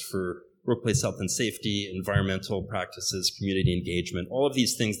standards for workplace health and safety, environmental practices, community engagement, all of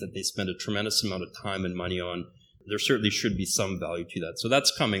these things that they spend a tremendous amount of time and money on. There certainly should be some value to that. So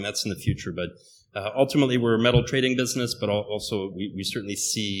that's coming, that's in the future, but ultimately, we're a metal trading business, but also we certainly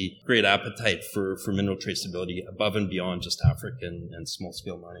see great appetite for mineral traceability above and beyond just African and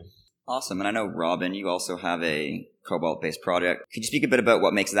small-scale mining. Awesome. And I know, Robin, you also have a cobalt-based project. Could you speak a bit about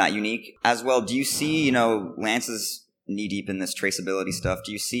what makes that unique? As well, do you see, Lance is knee-deep in this traceability stuff.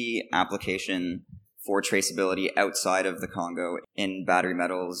 Do you see application for traceability outside of the Congo in battery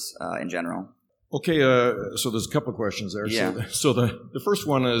metals in general? Okay, so there's a couple of questions there. Yeah. So the first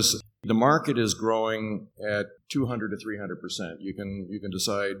one is, the market is growing at 200 to 300%. You can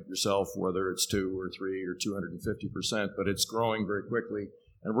decide yourself whether it's 2 or 3 or 250%, but it's growing very quickly.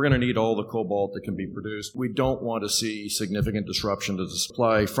 And we're going to need all the cobalt that can be produced. We don't want to see significant disruption to the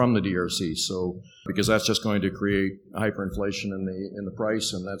supply from the DRC, because that's just going to create hyperinflation in the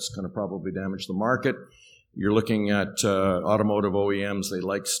price, and that's going to probably damage the market. You're looking at automotive OEMs. They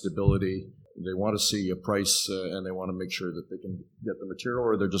like stability. They want to see a price, and they want to make sure that they can get the material,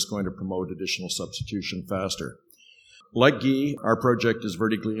 or they're just going to promote additional substitution faster. Like Guy, our project is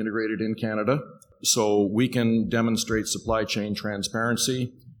vertically integrated in Canada, so we can demonstrate supply chain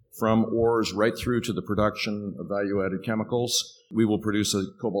transparency. from ores right through to the production of value-added chemicals. We will produce a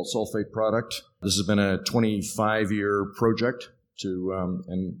cobalt sulfate product. This has been a 25-year project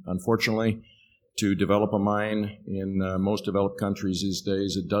and unfortunately, to develop a mine in most developed countries these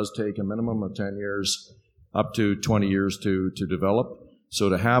days, it does take a minimum of 10 years up to 20 years to develop. So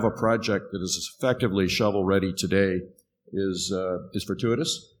to have a project that is effectively shovel-ready today is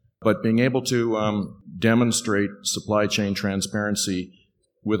fortuitous. But being able to demonstrate supply chain transparency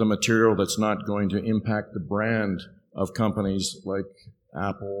with a material that's not going to impact the brand of companies like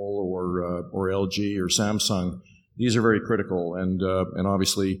Apple or LG or Samsung, these are very critical, and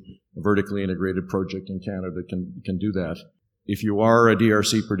obviously a vertically integrated project in Canada can do that. If you are a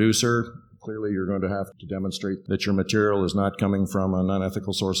DRC producer, clearly you're going to have to demonstrate that your material is not coming from an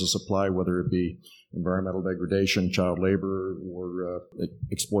unethical source of supply, whether it be environmental degradation, child labor, or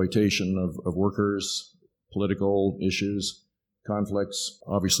exploitation of workers, political issues, conflicts.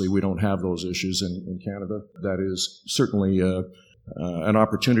 Obviously, we don't have those issues in Canada. That is certainly an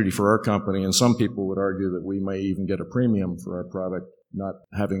opportunity for our company, and some people would argue that we may even get a premium for our product not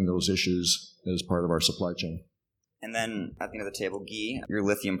having those issues as part of our supply chain. And then at the end of the table, Guy, your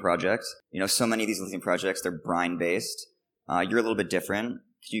lithium project. So many of these lithium projects, they're brine-based. You're a little bit different.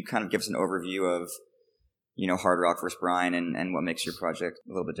 Could you kind of give us an overview of, hard rock versus brine and what makes your project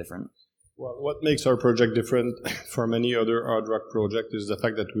a little bit different? Well, what makes our project different from any other hard rock project is the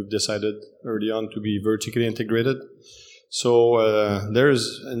fact that we've decided early on to be vertically integrated. So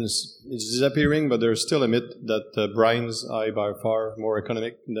it's disappearing, but there's still a myth that brines are by far more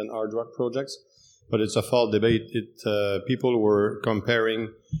economic than hard rock projects. But it's a false debate. People were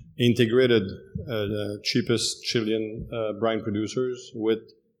comparing integrated, cheapest Chilean brine producers with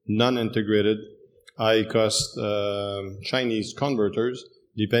non-integrated, high-cost Chinese converters,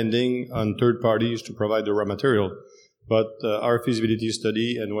 depending on third parties to provide the raw material. But our feasibility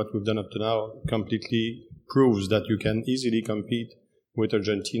study and what we've done up to now completely proves that you can easily compete with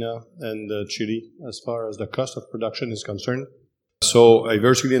Argentina and Chile as far as the cost of production is concerned. So a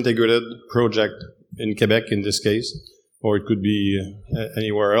vertically integrated project in Quebec in this case, or it could be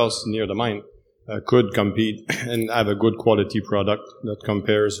anywhere else near the mine, could compete and have a good quality product that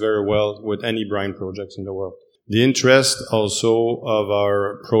compares very well with any brine projects in the world. The interest also of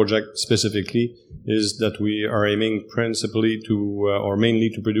our project specifically is that we are aiming principally to, or mainly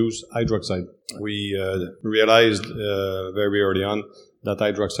to produce hydroxide. We realized very early on that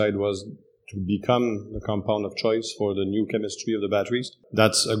hydroxide was to become the compound of choice for the new chemistry of the batteries.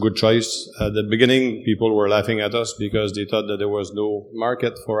 That's a good choice. At the beginning, people were laughing at us because they thought that there was no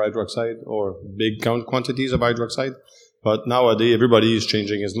market for hydroxide or big quantities of hydroxide. But nowadays, everybody is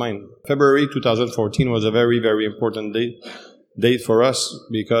changing his mind. February 2014 was a very, very important date for us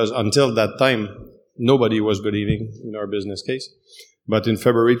because until that time, nobody was believing in our business case. But in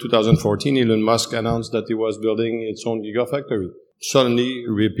February 2014, Elon Musk announced that he was building its own gigafactory. Suddenly,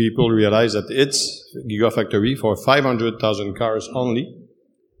 people realized that its gigafactory for 500,000 cars only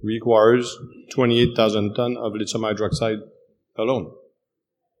requires 28,000 tons of lithium hydroxide alone.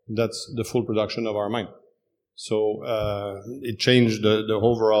 That's the full production of our mine. So it changed the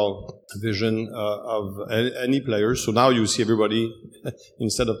overall vision of any player. So now you see everybody,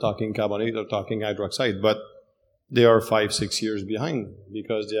 instead of talking carbonate, they're talking hydroxide. But they are 5-6 years behind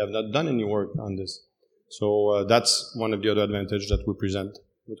because they have not done any work on this. So that's one of the other advantages that we present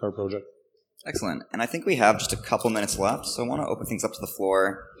with our project. Excellent. And I think we have just a couple minutes left, so I want to open things up to the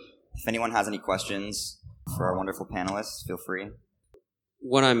floor. If anyone has any questions for our wonderful panelists, feel free.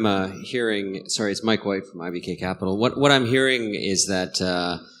 What I'm hearing, sorry, it's Mike White from IBK Capital. What I'm hearing is that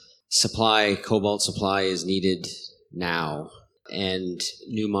cobalt supply is needed now, and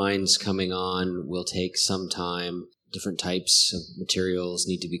new mines coming on will take some time. Different types of materials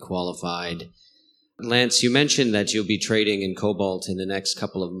need to be qualified. Lance, you mentioned that you'll be trading in cobalt in the next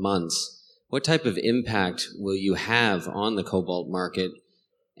couple of months. What type of impact will you have on the cobalt market,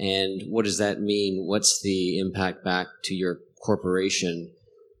 and what does that mean? What's the impact back to your corporation?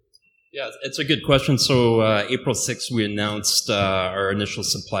 Yeah, it's a good question. So April 6th, we announced our initial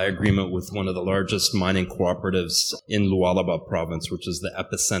supply agreement with one of the largest mining cooperatives in Lualaba province, which is the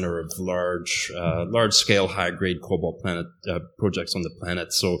epicenter of large-scale, high-grade cobalt projects on the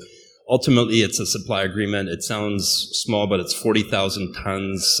planet. So ultimately, it's a supply agreement. It sounds small, but it's 40,000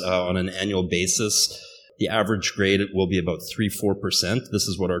 tons on an annual basis. The average grade will be about 3-4%. This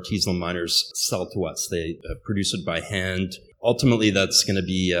is what artisanal miners sell to us. They produce it by hand Ultimately, that's going to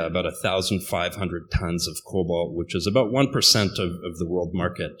be about 1,500 tons of cobalt, which is about 1% of the world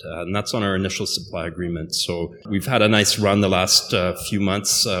market. And that's on our initial supply agreement. So we've had a nice run the last few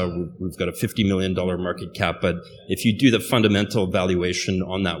months. We've got a $50 million market cap. But if you do the fundamental valuation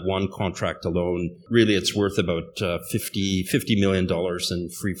on that one contract alone, really it's worth about $50 million in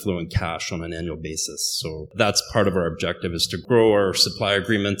free-flowing cash on an annual basis. So that's part of our objective, is to grow our supply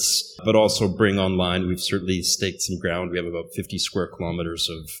agreements, but also bring online. We've certainly staked some ground. We have about 50 square kilometers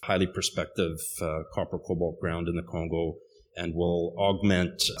of highly prospective copper cobalt ground in the Congo, and we'll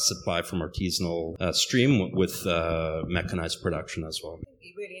augment supply from artisanal stream with mechanized production as well.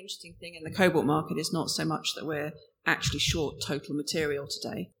 The really interesting thing in the cobalt market is not so much that we're actually short total material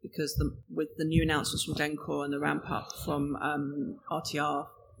today, because with the new announcements from Glencore and the ramp up from RTR,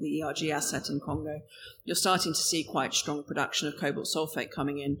 the ERG asset in Congo, you're starting to see quite strong production of cobalt sulfate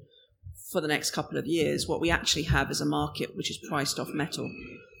coming in for the next couple of years. What we actually have is a market which is priced off metal.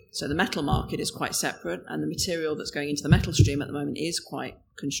 So the metal market is quite separate, and the material that's going into the metal stream at the moment is quite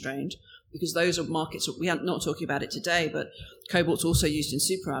constrained, because those are markets, we are not talking about it today, but cobalt's also used in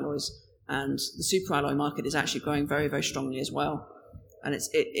superalloys, and the superalloy market is actually growing very, very strongly as well. And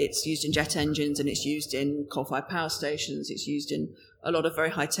it's used in jet engines, and it's used in coal-fired power stations, it's used in a lot of very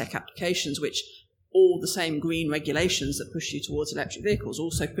high-tech applications, which all the same green regulations that push you towards electric vehicles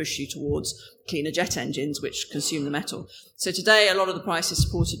also push you towards cleaner jet engines, which consume the metal. So today, a lot of the price is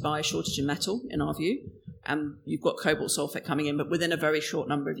supported by a shortage in metal, in our view, and you've got cobalt sulfate coming in, but within a very short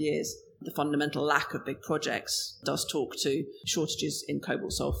number of years. The fundamental lack of big projects does talk to shortages in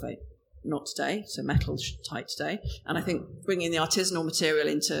cobalt sulfate. Not today, so metal's tight today. And I think bringing the artisanal material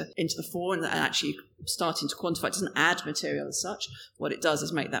into the fore and actually starting to quantify, it doesn't add material as such. What it does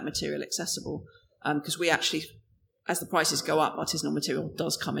is make that material accessible. Because we actually, as the prices go up, artisanal material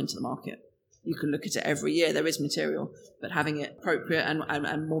does come into the market. You can look at it every year, there is material, but having it appropriate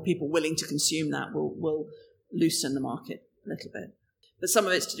and more people willing to consume that will loosen the market a little bit. But some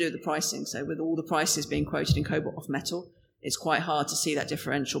of it's to do with the pricing. So with all the prices being quoted in cobalt off metal, it's quite hard to see that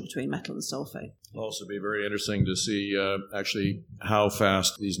differential between metal and sulfate. It'll also be very interesting to see actually how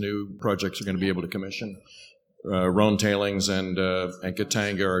fast these new projects are going to be able to commission. Roan Tailings and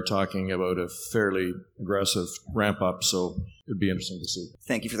Katanga are talking about a fairly aggressive ramp-up, so it'd be interesting to see.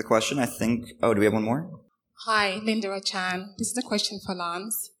 Thank you for the question. Do we have one more? Hi, Linda Chan. This is a question for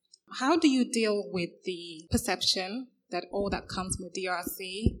Lance. How do you deal with the perception that all that comes from the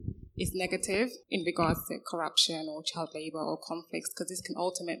DRC is negative in regards to corruption or child labor or conflicts, because this can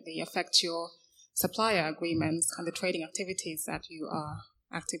ultimately affect your supplier agreements and the trading activities that you are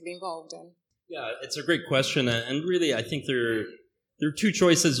actively involved in? Yeah, it's a great question. And really, I think there are two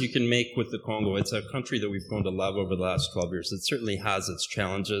choices you can make with the Congo. It's a country that we've grown to love over the last 12 years. It certainly has its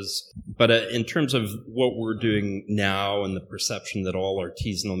challenges. But in terms of what we're doing now and the perception that all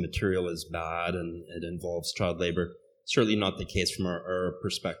artisanal material is bad and it involves child labor, certainly not the case from our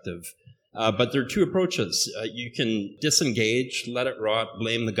perspective. But there are two approaches. You can disengage, let it rot,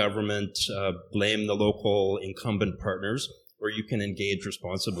 blame the government, blame the local incumbent partners, or you can engage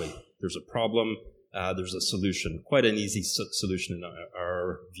responsibly. There's a problem, there's a solution. Quite an easy solution in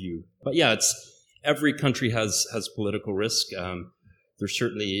our view. But yeah, every country has political risk. There's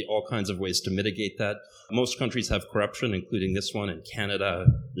certainly all kinds of ways to mitigate that. Most countries have corruption, including this one in Canada,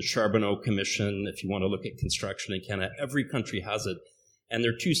 the Charbonneau Commission. If you want to look at construction in Canada, every country has it. And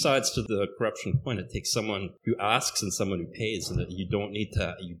there are two sides to the corruption coin. It takes someone who asks and someone who pays, and you don't need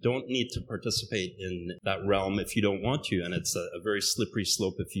to participate in that realm if you don't want to. And it's a very slippery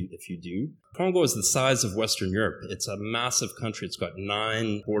slope if you do. Congo is the size of Western Europe. It's a massive country. It's got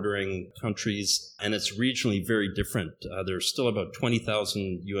 9 bordering countries, and it's regionally very different. There's still about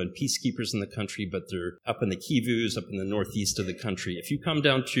 20,000 UN peacekeepers in the country, but they're up in the Kivus, up in the northeast of the country. If you come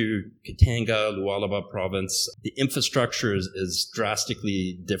down to Katanga, Lualaba province, the infrastructure is drastically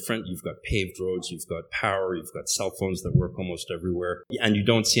different. You've got paved roads, you've got power, you've got cell phones that work almost everywhere, and you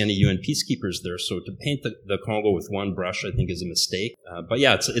don't see any UN peacekeepers there. So to paint the Congo with one brush, I think, is a mistake. But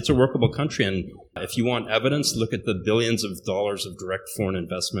yeah, it's a workable country. And if you want evidence, look at the billions of dollars of direct foreign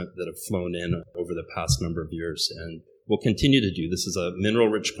investment that have flown in over the past number of years. And we'll continue to do. This is a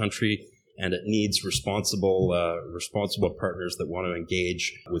mineral-rich country, and it needs responsible partners that want to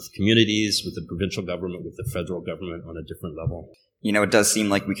engage with communities, with the provincial government, with the federal government on a different level. You know, it does seem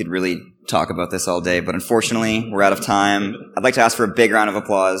like we could really talk about this all day, but unfortunately, we're out of time. I'd like to ask for a big round of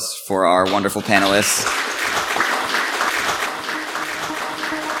applause for our wonderful panelists.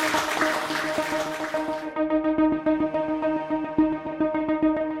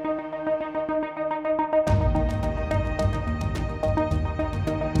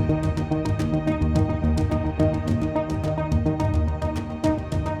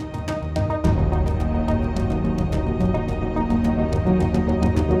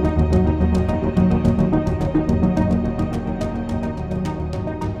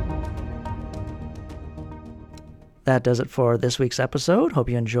 That does it for this week's episode. Hope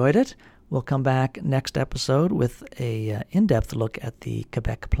you enjoyed it. We'll come back next episode with a in-depth look at the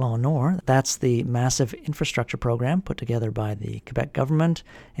Quebec Plan Nord. That's the massive infrastructure program put together by the Quebec government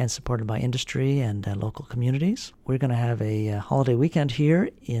and supported by industry and local communities. We're going to have a holiday weekend here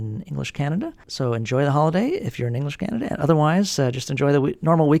in English Canada, so enjoy the holiday if you're in English Canada. And otherwise, just enjoy the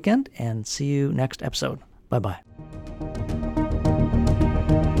normal weekend and see you next episode. Bye-bye.